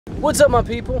What's up, my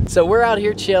people? So we're out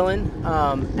here chilling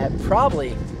at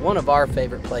probably one of our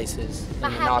favorite places in the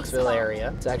Knoxville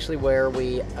area. It's actually where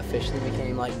we officially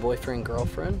became like boyfriend,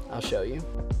 girlfriend. I'll show you.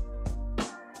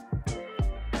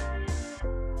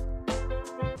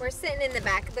 We're sitting in the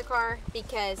back of the car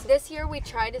because this year we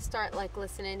tried to start like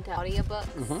listening to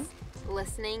audiobooks.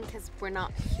 Listening because we're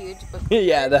not huge book readers.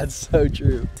 Yeah, that's so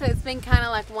true. So it's been kind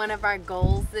of like one of our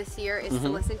goals this year is to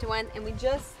listen to one, and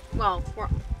we're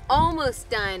almost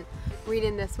done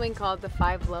reading this one called The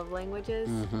 5 Love Languages.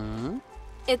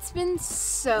 It's been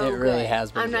so good. It really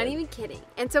has been I'm not even kidding.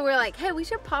 And so we're like, hey, we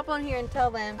should pop on here and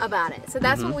tell them about it. So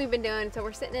that's what we've been doing. So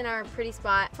we're sitting in our pretty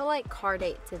spot. I feel like car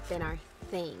dates have been our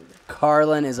thing.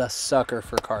 Carlin is a sucker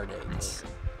for car dates.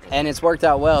 And it's worked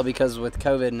out well because with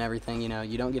COVID and everything, you know,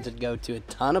 you don't get to go to a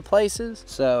ton of places.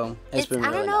 So it's been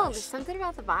really I don't know, nice. there's something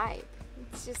about the vibe.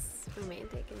 It's just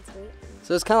romantic and sweet.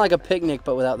 So it's kind of like a picnic,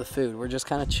 but without the food. We're just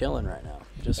kind of chilling right now.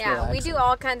 Just relaxing. We do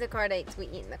all kinds of car dates. We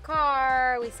eat in the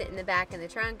car, we sit in the back in the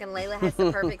trunk, and Layla has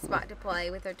the perfect spot to play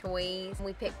with her toys.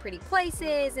 We pick pretty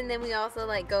places, and then we also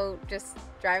like go just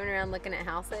driving around looking at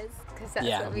houses, because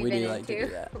that's what we've been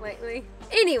into lately.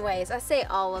 Anyways, I say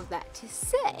all of that to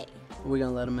say, we're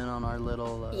gonna let them in on our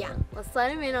little let's let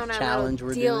them in on our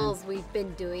little deals we've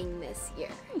been doing this year.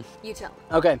 You tell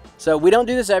them. Okay, so we don't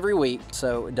do this every week,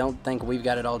 so don't think we've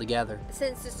got it all together.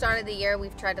 Since the start of the year,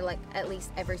 we've tried to like at least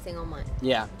every single month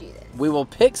do this. We will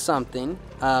pick something,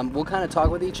 we'll kind of talk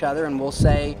with each other, and we'll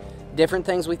say different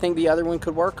things we think the other one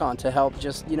could work on to help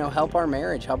just, you know, help our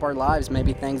marriage, help our lives,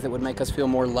 maybe things that would make us feel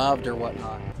more loved or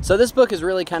whatnot. So this book is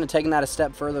really kind of taking that a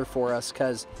step further for us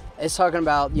because it's talking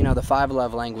about, you know, the 5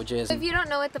 love languages. If you don't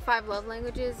know what the 5 love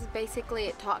languages is, basically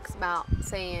it talks about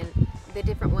saying the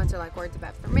different ones are like words of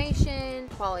affirmation,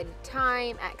 quality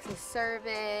time, acts of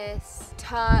service,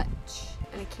 touch,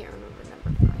 and I can't remember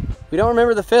number 5. We don't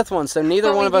remember the 5th one, so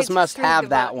neither one of us must have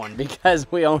that one because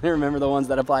we only remember the ones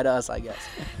that apply to us, I guess.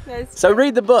 So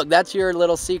read the book. That's your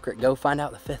little secret. Go find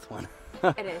out the 5th one.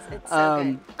 It is. It's so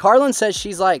good. Carlin says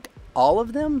she's like all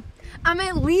of them. I'm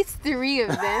at least 3 of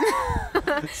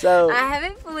them. So I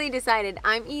haven't fully decided.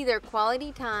 I'm either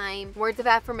quality time, words of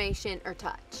affirmation, or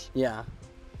touch. Yeah.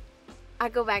 I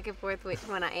go back and forth which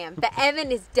one I am. But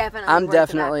Evan is definitely I'm words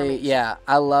definitely, of affirmation. yeah.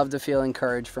 I love to feel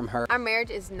encouraged from her. Our marriage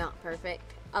is not perfect.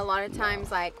 A lot of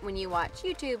times, like when you watch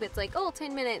YouTube, it's like, oh,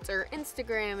 10 minutes, or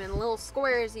Instagram and little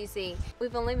squares you see.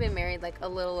 We've only been married like a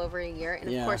little over a year, and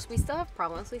of course we still have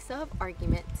problems, we still have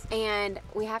arguments, and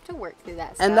we have to work through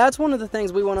that stuff. And that's one of the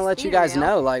things we want to let you guys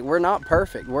know. Like, we're not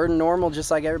perfect. We're normal just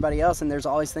like everybody else, and there's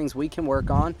always things we can work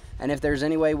on, and if there's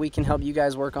any way we can help you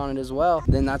guys work on it as well,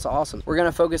 then that's awesome. We're going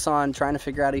to focus on trying to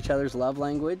figure out each other's love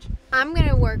language. I'm going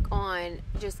to work on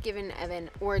just giving Evan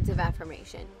words of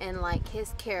affirmation and like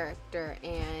his character,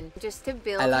 and just to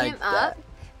build him up,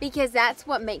 because that's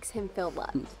what makes him feel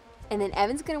loved. And then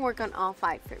Evan's gonna work on all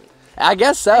 5 for me. I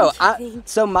guess so.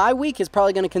 So my week is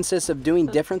probably going to consist of doing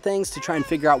different things to try and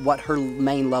figure out what her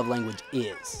main love language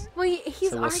is. Well,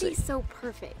 he's already so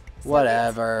perfect. So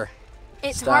whatever.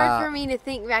 It's hard for me to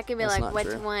think back and be like,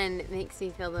 which one makes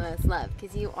me feel the most love?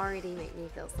 Because you already make me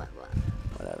feel so loved.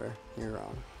 Whatever. You're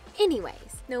wrong.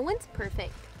 Anyways, no one's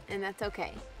perfect, and that's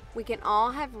okay. We can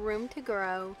all have room to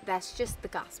grow. That's just the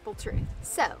gospel truth.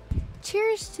 So,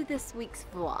 cheers to this week's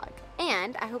vlog.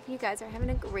 And I hope you guys are having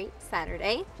a great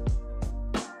Saturday.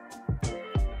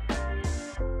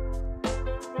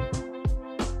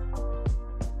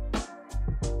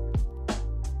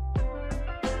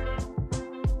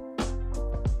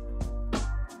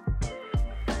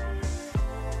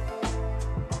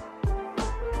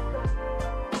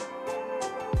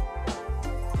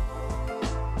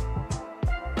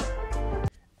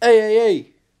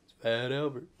 Hey. It's Fat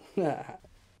Albert.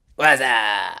 What's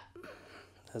up?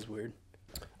 That's weird.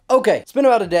 Okay, it's been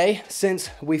about a day since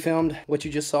we filmed what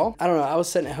you just saw. I don't know, I was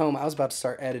sitting at home, I was about to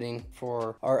start editing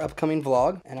for our upcoming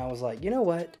vlog, and I was like, you know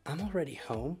what? I'm already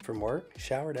home from work,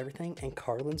 showered, everything, and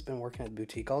Carlin's been working at the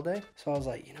boutique all day. So I was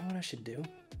like, you know what I should do?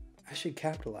 I should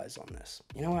capitalize on this.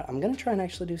 You know what? I'm gonna try and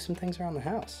actually do some things around the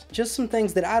house. Just some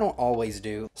things that I don't always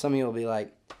do. Some of you will be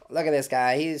like, look at this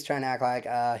guy, he's trying to act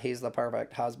like he's the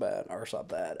perfect husband or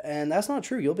something. And that's not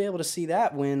true. You'll be able to see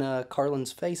that when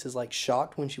Carlin's face is like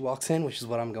shocked when she walks in, which is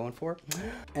what I'm going for.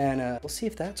 And we'll see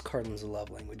if that's Carlin's love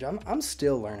language. I'm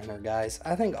still learning her, guys.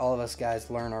 I think all of us guys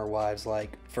learn our wives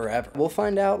like forever. We'll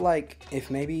find out like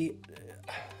if maybe,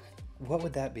 what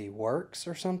would that be? Works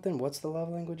or something? What's the love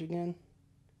language again?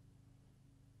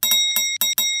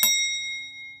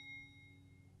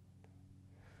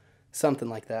 Something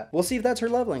like that. We'll see if that's her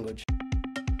love language.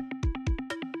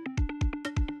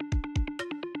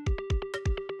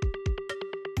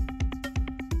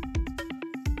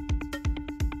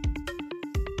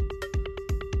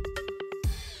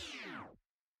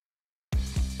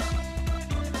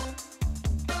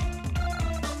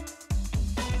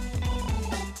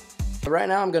 So right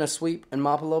now I'm gonna sweep and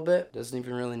mop a little bit. Doesn't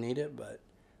even really need it, but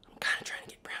I'm kind of trying to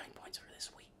get brownie points for this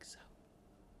week, so.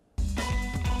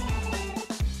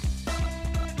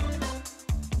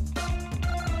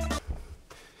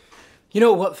 You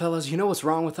know what, fellas? You know what's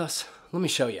wrong with us? Let me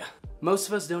show you. Most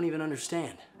of us don't even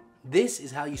understand. This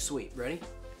is how you sweep. Ready?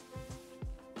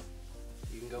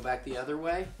 You can go back the other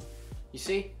way. You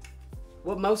see?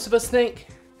 What most of us think?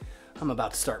 I'm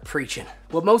about to start preaching.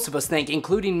 What most of us think,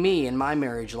 including me in my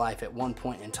marriage life at one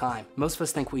point in time, most of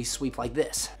us think we sweep like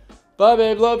this. Bye,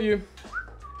 babe. Love you.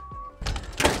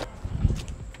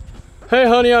 Hey,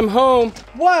 honey, I'm home.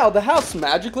 Wow, the house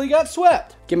magically got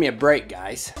swept. Give me a break,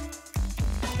 guys.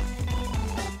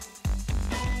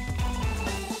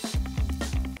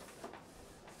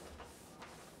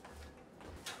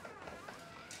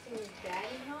 Is Daddy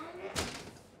home?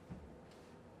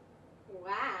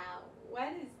 Wow,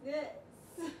 what is this?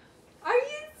 Are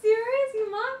you serious?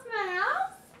 You mocked my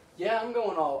house? Yeah, I'm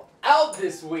going all out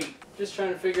this week. Just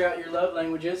trying to figure out your love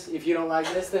languages. If you don't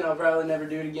like this, then I'll probably never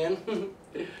do it again.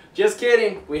 Just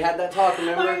kidding. We had that talk,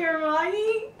 remember? Oh, you're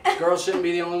mocking? Girls shouldn't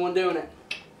be the only one doing it.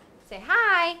 Say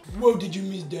hi. Whoa, did you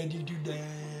miss Daddy today?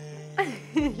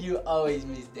 You always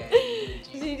miss Daddy,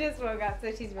 didn't you? She just woke up,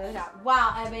 so she's really hot.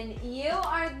 Wow, Evan, you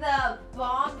are the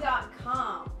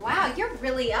bomb.com. Wow, you're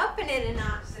really upping it a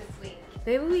notch this week.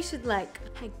 Maybe we should, like,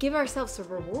 give ourselves a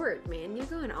reward, man. You're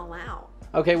going all out.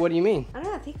 Okay, what do you mean? I don't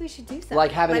know, I think we should do something.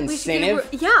 Like have an we should get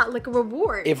incentive? yeah, like a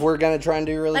reward. If we're gonna try and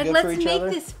do really good for each other?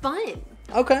 Let's make this fun.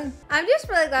 Okay. I'm just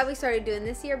really glad we started doing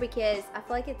this year because I feel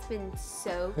like it's been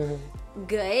so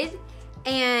good.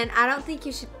 And I don't think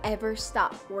you should ever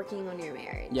stop working on your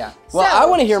marriage. Yeah. Well, So, I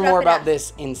want to hear step more it about up.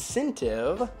 this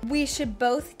incentive. We should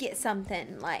both get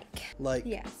something like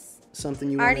yes. Something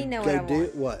you I want already to know go what I do?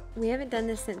 want. What? We haven't done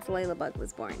this since Layla Bug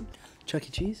was born. Chuck E.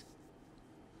 Cheese?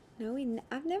 No,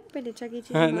 I've never been to Chuck E.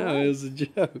 Cheese. I in my know, life. it was a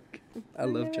joke. I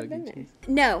love Never Chuck E. been there. Cheese.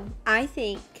 No, I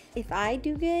think if I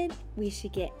do good, we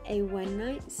should get a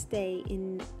one-night stay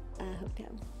in a hotel.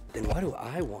 Then what do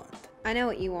I want? I know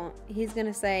what you want. He's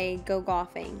gonna say go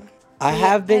golfing. I He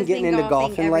have been has getting been into golfing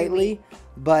golfing every lately, week.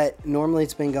 but normally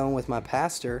it's been going with my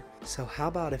pastor. So how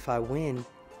about if I win,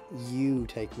 you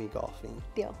take me golfing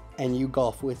Deal. and you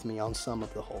golf with me on some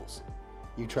of the holes.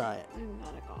 You try it. I'm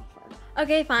not a golfer.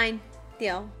 Okay, fine.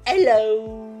 Deal.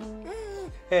 Hello.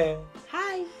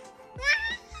 Hi.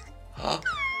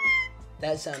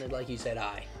 That sounded like you said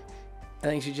hi. I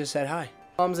think she just said hi.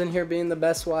 Mom's in here being the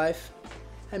best wife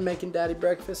and making daddy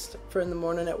breakfast for in the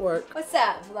morning at work. What's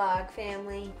up, vlog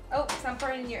family? Oh, so I'm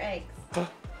burning your eggs.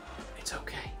 It's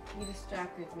okay. You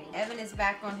distracted me. Evan is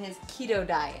back on his keto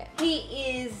diet. He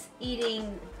is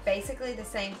eating basically the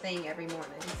same thing every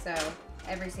morning. So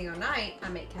every single night, I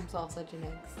make him sausage and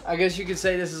eggs. I guess you could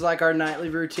say this is like our nightly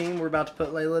routine. We're about to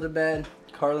put Layla to bed.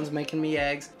 Carlin's making me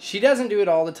eggs. She doesn't do it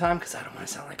all the time because I don't want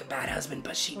to sound like a bad husband,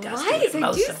 but she does do it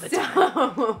most of the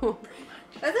time.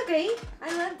 That's okay.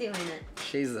 I love doing it.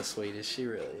 She's the sweetest. She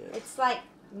really is. It's like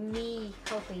me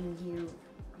helping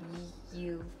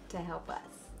you to help us.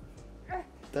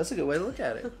 That's a good way to look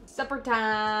at it. Supper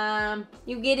time.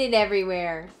 You get it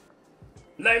everywhere.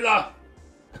 Layla!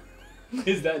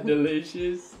 Is that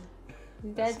delicious?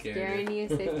 Dad's scaring you.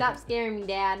 Say, stop scaring me,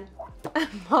 Dad.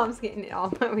 Mom's getting it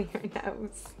all over your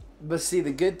nose. But see,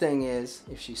 the good thing is,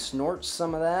 if she snorts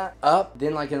some of that up,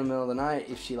 then like in the middle of the night,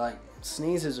 if she like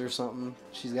sneezes or something,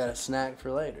 she's got a snack for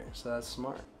later. So that's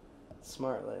smart.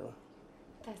 Smart, Layla.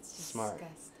 That's just Smart.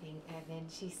 disgusting, Evan.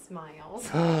 She smiles.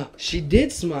 She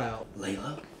did smile.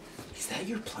 Layla, is that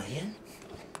your plan?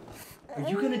 Are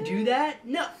you gonna do that?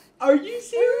 No. Are you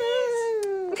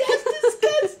serious? That's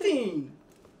disgusting.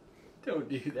 Don't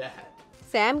do that.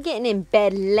 So I'm getting in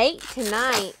bed late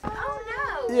tonight.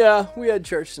 Oh no. Yeah, we had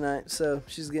church tonight, so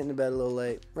she's getting to bed a little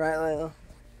late. Right, Layla?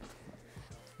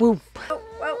 Woo.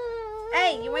 Whoa.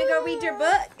 Hey, you want to go read your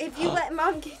book? If you let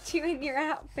Mom get you in your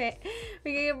outfit,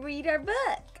 we're going to read our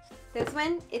book. This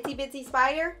one, Itsy Bitsy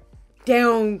Spider.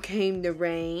 Down came the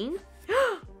rain.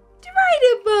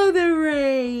 Right above the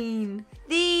rain.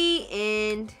 The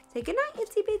end. Say goodnight,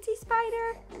 Itsy Bitsy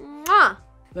Spider. Mwah.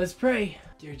 Let's pray.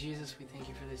 Dear Jesus, we thank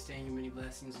you for this day and your many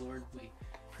blessings, Lord. We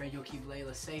pray you'll keep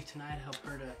Layla safe tonight, help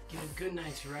her to get a good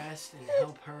night's rest, and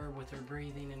help her with her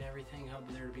breathing and everything. Help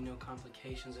there to be no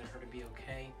complications and her to be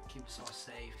okay. Keep us all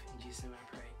safe. In Jesus' name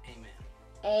I pray.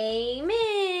 Amen.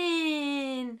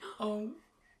 Amen. Oh,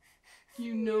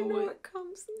 you know what?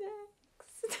 comes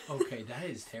next. Okay, that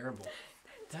is terrible.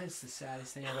 That is the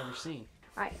saddest thing I've ever seen.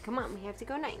 All right, come on. We have to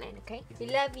go night-night, okay? We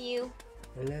love you.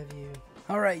 I love you.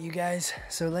 All right, you guys.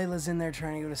 So Layla's in there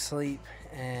trying to go to sleep,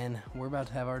 and we're about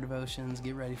to have our devotions,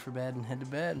 get ready for bed, and head to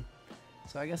bed.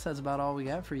 So I guess that's about all we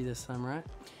got for you this time, right?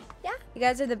 Yeah, you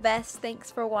guys are the best.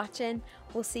 Thanks for watching.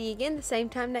 We'll see you again the same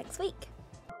time next week.